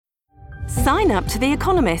Sign up to The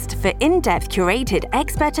Economist for in-depth curated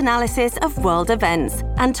expert analysis of world events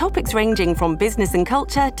and topics ranging from business and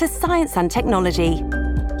culture to science and technology.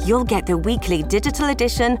 You'll get the weekly digital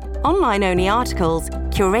edition, online-only articles,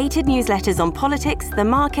 curated newsletters on politics, the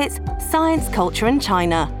markets, science, culture and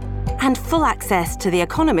China, and full access to The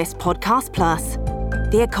Economist Podcast Plus.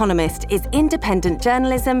 The Economist is independent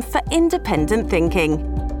journalism for independent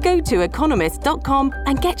thinking. Go to economist.com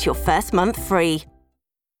and get your first month free.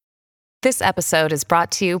 This episode is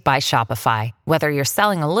brought to you by Shopify. Whether you're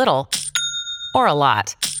selling a little or a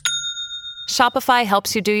lot, Shopify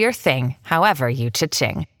helps you do your thing, however you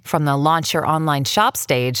cha-ching. From the launch your online shop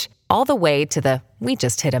stage, all the way to the we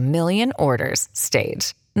just hit 1 million orders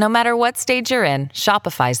stage. No matter what stage you're in,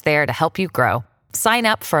 Shopify's there to help you grow. Sign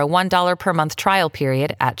up for a $1 per month trial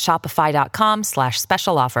period at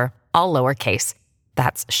shopify.com/special offer, all lowercase.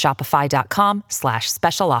 That's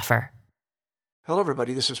shopify.com/special offer. Hello,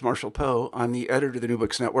 everybody. This is Marshall Poe. I'm the editor of the New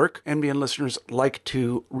Books Network. NBN listeners like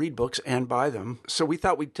to read books and buy them. So we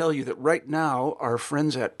thought we'd tell you that right now, our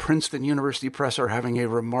friends at Princeton University Press are having a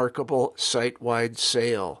remarkable site-wide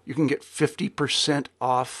sale. You can get 50%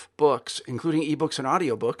 off books, including ebooks and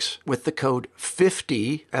audiobooks, with the code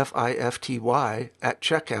 50, F-I-F-T-Y, at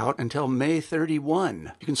checkout until May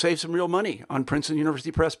 31. You can save some real money on Princeton University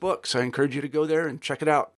Press books. I encourage you to go there and check it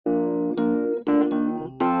out.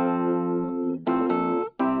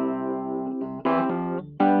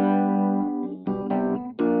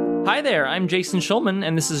 Hi there, I'm Jason Schulman,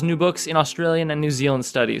 and this is New Books in Australian and New Zealand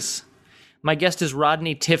Studies. My guest is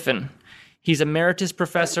Rodney Tiffin. He's Emeritus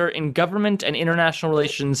Professor in Government and International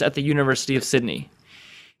Relations at the University of Sydney.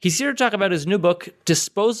 He's here to talk about his new book,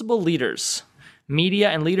 Disposable Leaders: Media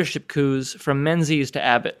and Leadership Coups from Menzies to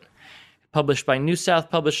Abbott, published by New South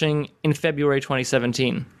Publishing in February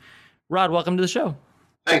 2017. Rod, welcome to the show.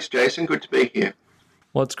 Thanks, Jason. Good to be here.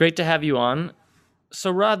 Well, it's great to have you on. So,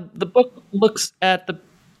 Rod, the book looks at the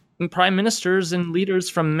prime ministers and leaders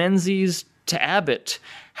from Menzies to Abbott.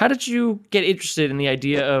 How did you get interested in the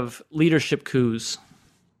idea of leadership coups?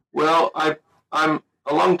 Well, I'm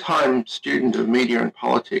a long-time student of media and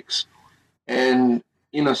politics, and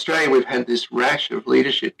in Australia we've had this rash of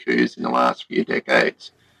leadership coups in the last few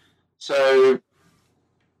decades. So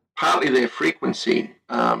partly their frequency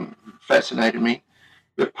fascinated me,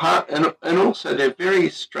 but and also they're very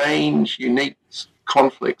strange, unique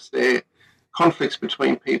conflicts. They're conflicts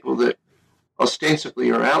between people that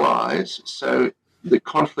ostensibly are allies, so the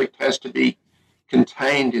conflict has to be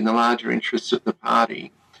contained in the larger interests of the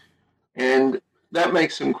party. And that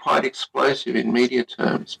makes them quite explosive in media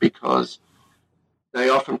terms because they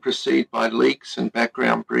often proceed by leaks and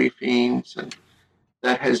background briefings, and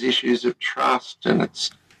that has issues of trust, and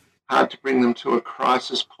it's hard to bring them to a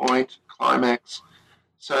crisis point, climax.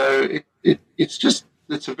 So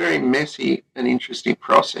it's a very messy and interesting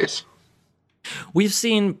process. We've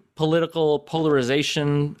seen political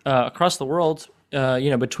polarization across the world,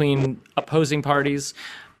 between opposing parties.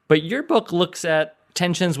 But your book looks at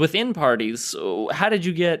tensions within parties. So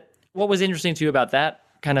what was interesting to you about that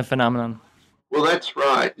kind of phenomenon? Well, that's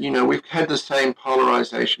right. We've had the same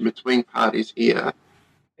polarization between parties here.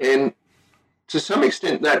 And to some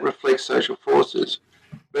extent, that reflects social forces.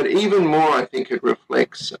 But even more, I think it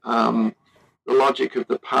reflects the logic of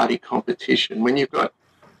the party competition. When you've got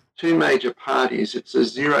two major parties, it's a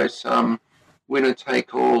zero-sum,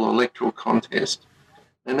 winner-take-all electoral contest.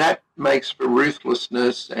 And that makes for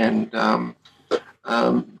ruthlessness and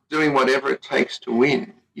doing whatever it takes to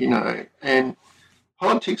win, And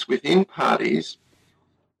politics within parties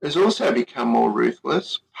has also become more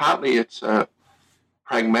ruthless. Partly it's a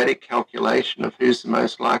pragmatic calculation of who's the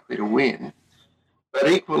most likely to win.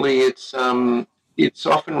 But equally, it's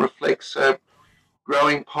often reflects a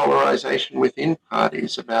growing polarization within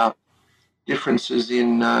parties about differences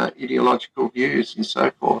in ideological views and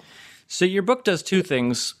so forth. So your book does two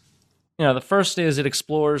things. The first is it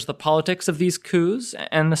explores the politics of these coups,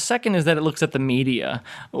 and the second is that it looks at the media.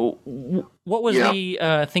 What was the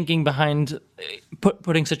thinking behind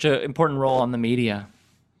putting such an important role on the media?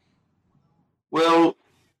 Well,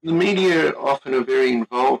 the media often are very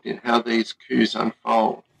involved in how these coups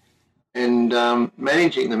unfold. And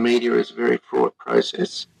managing the media is a very fraught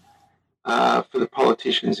process for the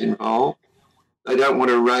politicians involved. They don't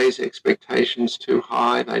want to raise expectations too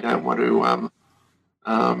high. They don't want to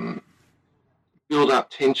build up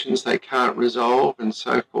tensions they can't resolve and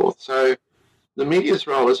so forth. So the media's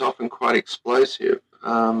role is often quite explosive.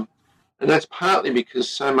 And that's partly because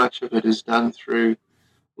so much of it is done through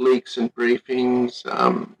leaks and briefings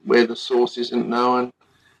where the source isn't known.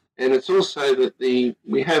 And it's also that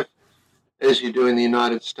we have, as you do in the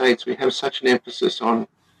United States, we have such an emphasis on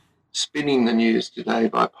spinning the news today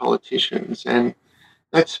by politicians. And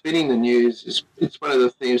that spinning the news it's one of the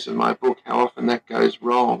themes of my book, how often that goes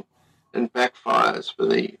wrong and backfires for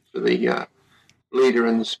the leader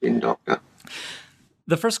and the spin doctor.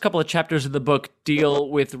 The first couple of chapters of the book deal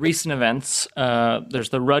with recent events. There's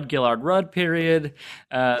the Rudd-Gillard-Rudd period,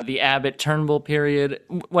 the Abbott-Turnbull period.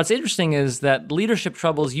 What's interesting is that leadership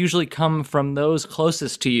troubles usually come from those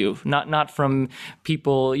closest to you, not from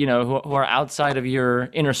people who are outside of your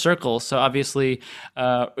inner circle. So obviously,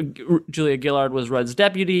 Julia Gillard was Rudd's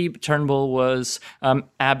deputy. Turnbull was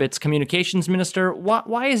Abbott's communications minister.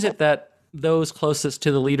 Why is it that those closest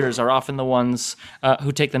to the leaders are often the ones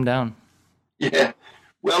who take them down? Yeah.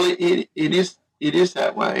 Well, it is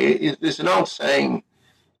that way. There's an old saying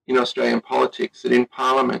in Australian politics that in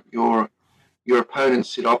Parliament your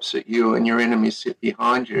opponents sit opposite you and your enemies sit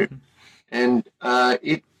behind you. And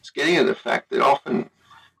it's getting at the fact that often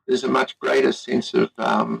there's a much greater sense of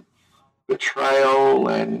betrayal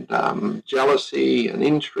and jealousy and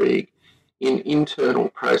intrigue in internal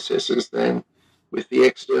processes than with the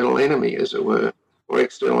external enemy, as it were, or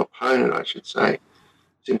external opponent, I should say.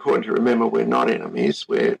 It's important to remember we're not enemies,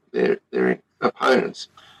 they're opponents.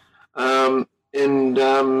 I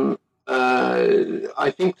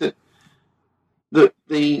think that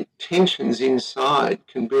the tensions inside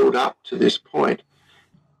can build up to this point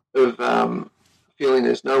of feeling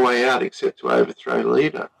there's no way out except to overthrow the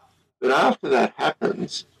leader. But after that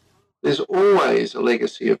happens, there's always a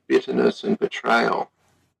legacy of bitterness and betrayal.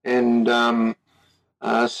 And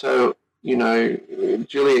so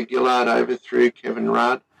Julia Gillard overthrew Kevin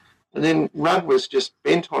Rudd, and then Rudd was just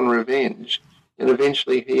bent on revenge, and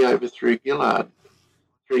eventually he overthrew Gillard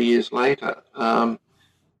 3 years later. And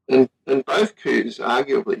both coups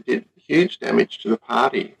arguably did huge damage to the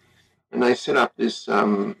party, and they set up this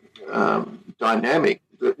dynamic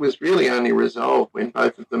that was really only resolved when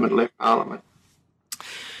both of them had left Parliament.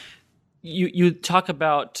 You talk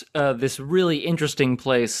about this really interesting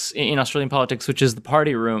place in Australian politics, which is the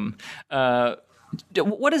party room.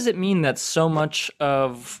 What does it mean that so much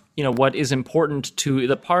of what is important to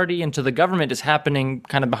the party and to the government is happening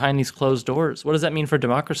kind of behind these closed doors? What does that mean for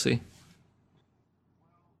democracy?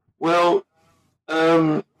 Well,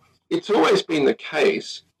 it's always been the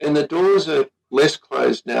case, and the doors are less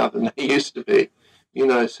closed now than they used to be.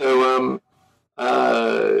 So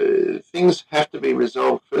things have to be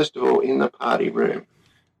resolved, first of all, in the party room.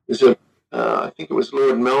 There's I think it was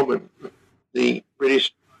Lord Melbourne, the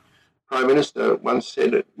British Prime Minister, once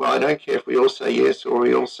said, well, I don't care if we all say yes or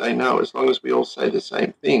we all say no, as long as we all say the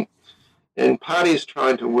same thing. And parties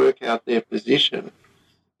trying to work out their position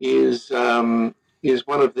is one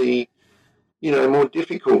of the, more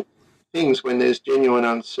difficult things when there's genuine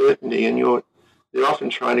uncertainty, and they're often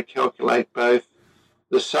trying to calculate both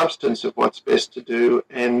the substance of what's best to do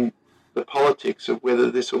and the politics of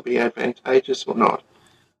whether this will be advantageous or not.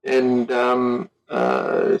 And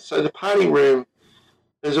so the party room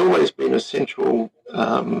has always been a central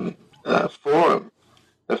forum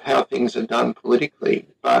of how things are done politically.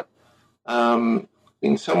 But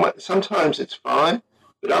in some way, sometimes it's fine,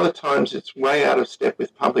 but other times it's way out of step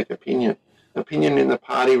with public opinion. Opinion in the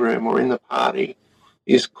party room or in the party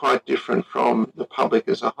is quite different from the public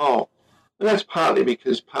as a whole. And that's partly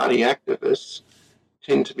because party activists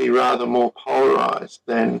tend to be rather more polarised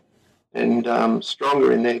and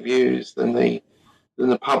stronger in their views than the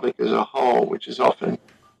public as a whole, which is often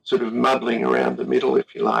sort of muddling around the middle,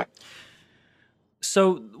 if you like.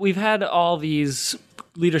 So we've had all these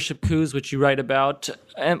leadership coups, which you write about.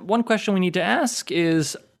 And one question we need to ask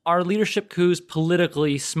is, are leadership coups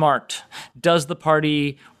politically smart? Does the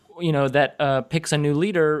party that picks a new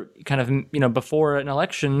leader kind of, before an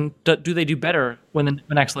election, do they do better when the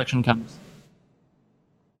next election comes?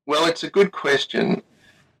 Well, it's a good question.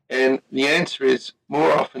 And the answer is,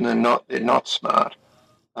 more often than not, they're not smart.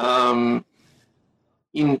 In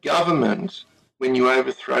government, when you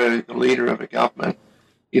overthrow the leader of a government,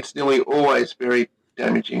 it's nearly always very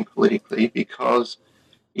damaging politically, because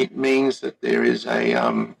it means that there is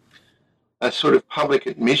a sort of public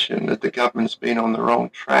admission that the government's been on the wrong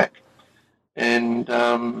track. And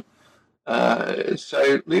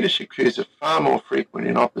so leadership coups are far more frequent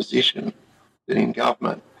in opposition than in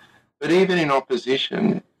government. But even in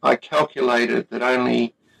opposition, I calculated that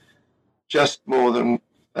only just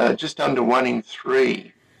under 1 in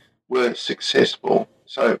 3 were successful.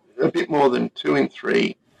 So a bit more than 2 in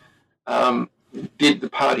 3 did the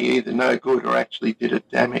party either no good or actually did it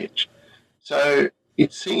damage. So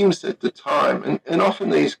it seems at the time, and often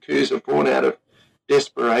these coups are born out of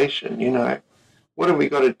desperation, what have we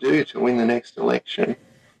got to do to win the next election?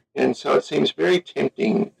 And so it seems very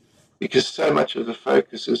tempting because so much of the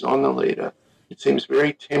focus is on the leader. It seems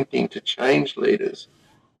very tempting to change leaders,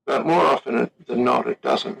 but more often than not, it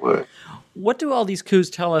doesn't work. What do all these coups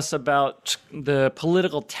tell us about the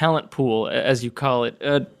political talent pool, as you call it?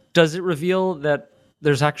 Does it reveal that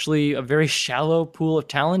there's actually a very shallow pool of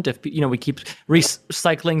talent if we keep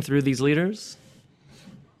recycling through these leaders?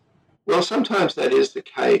 Well, sometimes that is the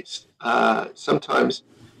case. Sometimes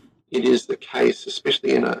it is the case,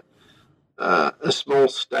 especially in a small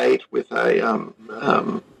state with a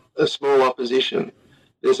small opposition.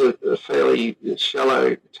 There's a fairly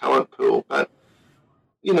shallow talent pool, but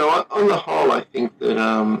on the whole, I think that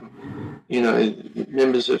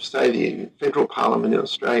members of, say, the federal parliament in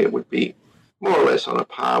Australia would be more or less on a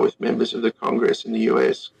par with members of the Congress in the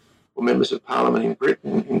US or members of Parliament in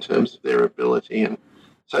Britain in terms of their ability and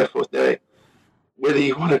so forth. Whether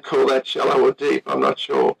you want to call that shallow or deep, I'm not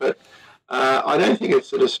sure, but I don't think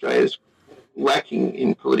it's that Australia's lacking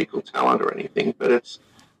in political talent or anything, but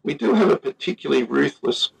we do have a particularly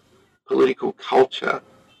ruthless political culture,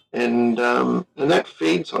 and that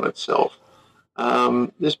feeds on itself.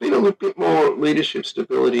 There's been a little bit more leadership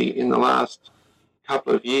stability in the last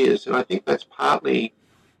couple of years, and I think that's partly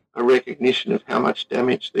a recognition of how much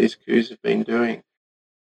damage these coups have been doing.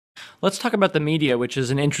 Let's talk about the media, which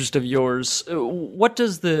is an interest of yours. What do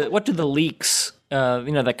the leaks,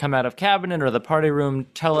 that come out of cabinet or the party room,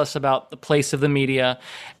 tell us about the place of the media,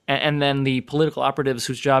 and then the political operatives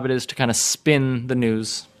whose job it is to kind of spin the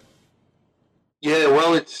news? Yeah,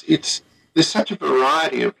 well, there's such a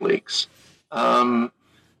variety of leaks,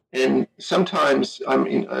 and sometimes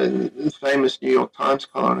the famous New York Times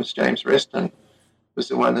columnist James Reston was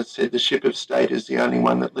the one that said the ship of state is the only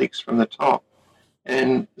one that leaks from the top.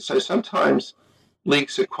 And so sometimes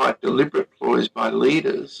leaks are quite deliberate ploys by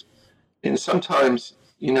leaders, and sometimes,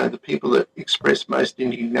 the people that express most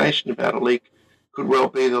indignation about a leak could well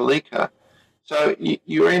be the leaker. So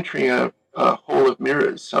you're entering a hall of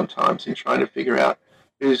mirrors sometimes in trying to figure out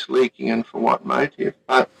who's leaking and for what motive.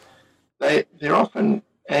 But they're often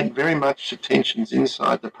add very much to tensions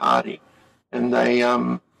inside the party, and they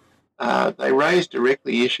raise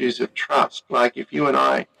directly issues of trust. Like if you and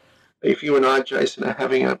I, Jason, are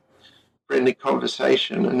having a friendly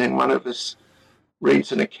conversation and then one of us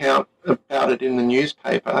reads an account about it in the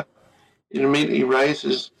newspaper, it immediately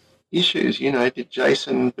raises issues. Did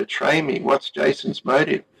Jason betray me? What's Jason's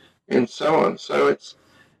motive? And so on. So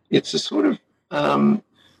it's a sort of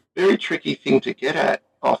very tricky thing to get at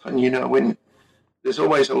often, when there's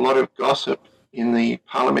always a lot of gossip in the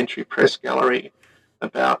parliamentary press gallery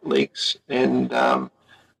about leaks, and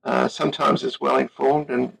sometimes it's well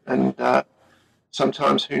informed, and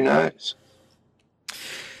sometimes who knows.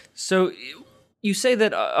 So you say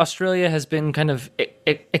that Australia has been kind of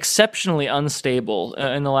exceptionally unstable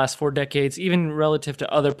in the last 4 decades, even relative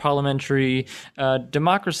to other parliamentary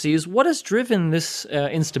democracies. What has driven this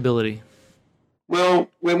instability? Well,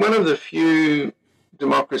 we're one of the few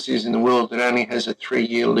democracies in the world that only has a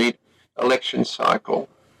 3-year election cycle.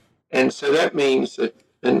 And so that means that,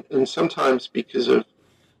 and sometimes because of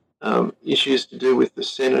issues to do with the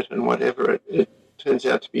Senate and whatever, it turns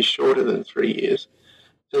out to be shorter than 3 years.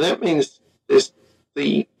 So that means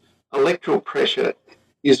the electoral pressure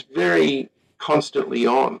is very constantly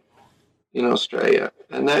on in Australia,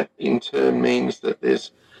 and that in turn means that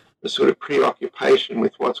there's a sort of preoccupation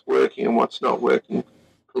with what's working and what's not working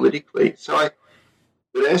politically.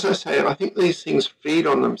 But as I say, I think these things feed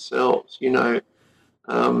on themselves.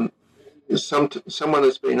 Someone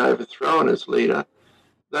that's been overthrown as leader,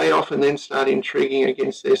 they often then start intriguing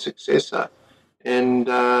against their successor, and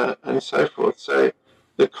so forth. So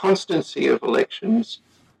the constancy of elections,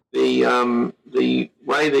 the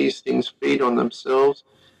way these things feed on themselves,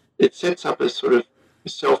 it sets up a sort of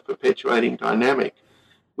self-perpetuating dynamic,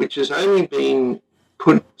 which has only been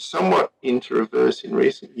put somewhat into reverse in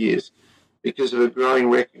recent years because of a growing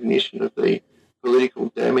recognition of the political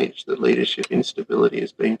damage that leadership instability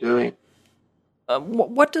has been doing.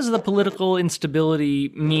 What does the political instability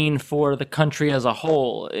mean for the country as a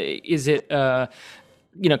whole? Is it,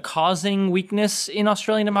 causing weakness in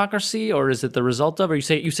Australian democracy, or is it the result of? Or you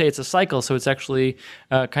say it's a cycle, so it's actually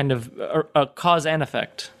kind of a cause and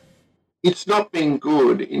effect. It's not been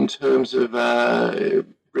good in terms of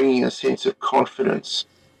bringing a sense of confidence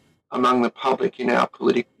among the public in our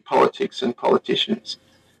politics and politicians,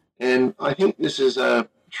 and I think this is a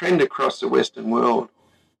trend across the Western world.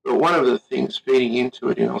 But one of the things feeding into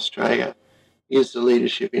it in Australia is the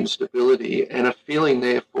leadership instability and a feeling,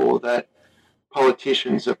 therefore, that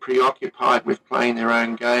politicians are preoccupied with playing their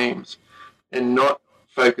own games and not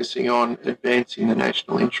focusing on advancing the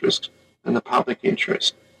national interest and the public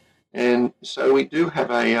interest. And so we do have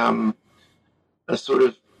a sort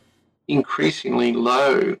of increasingly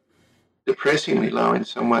low, depressingly low in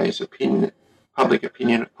some ways, public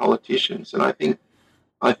opinion of politicians. And I think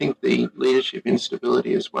the leadership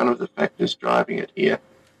instability is one of the factors driving it here.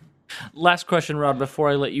 Last question, Rod, before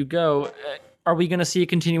I let you go. Are we going to see a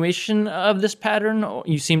continuation of this pattern?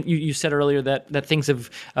 You said earlier that things have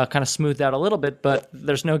kind of smoothed out a little bit, but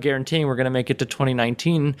there's no guaranteeing we're going to make it to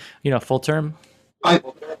 2019, full term. I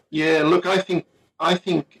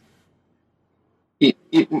think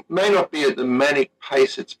it may not be at the manic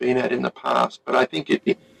pace it's been at in the past, but I think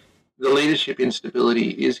the leadership instability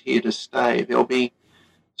is here to stay. There'll be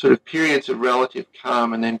sort of periods of relative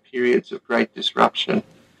calm and then periods of great disruption.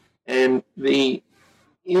 And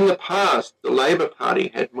in the past, the Labor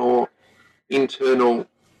Party had more internal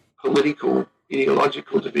political,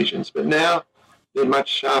 ideological divisions, but now they're much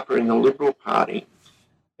sharper in the Liberal Party.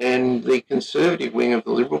 And the conservative wing of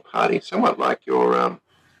the Liberal Party, somewhat like your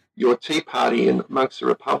Tea Party and amongst the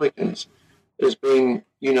Republicans, has been,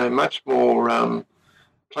 much more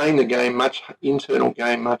playing the game, internal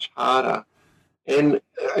game, much harder. And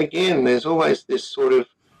again, there's always this sort of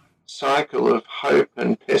cycle of hope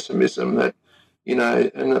and pessimism that,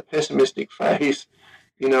 and the pessimistic phase,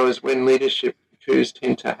 is when leadership coups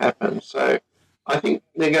tend to happen. So I think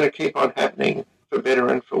they're going to keep on happening, for better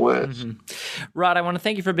and for worse. Mm-hmm. Rod, I want to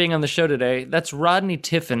thank you for being on the show today. That's Rodney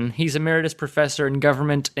Tiffin. He's Emeritus Professor in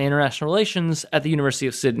Government and International Relations at the University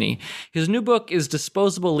of Sydney. His new book is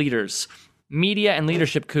Disposable Leaders: Media and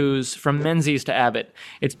Leadership Coups from Menzies to Abbott.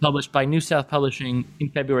 It's published by New South Publishing in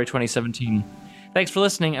February 2017. Thanks for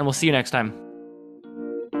listening, and we'll see you next time.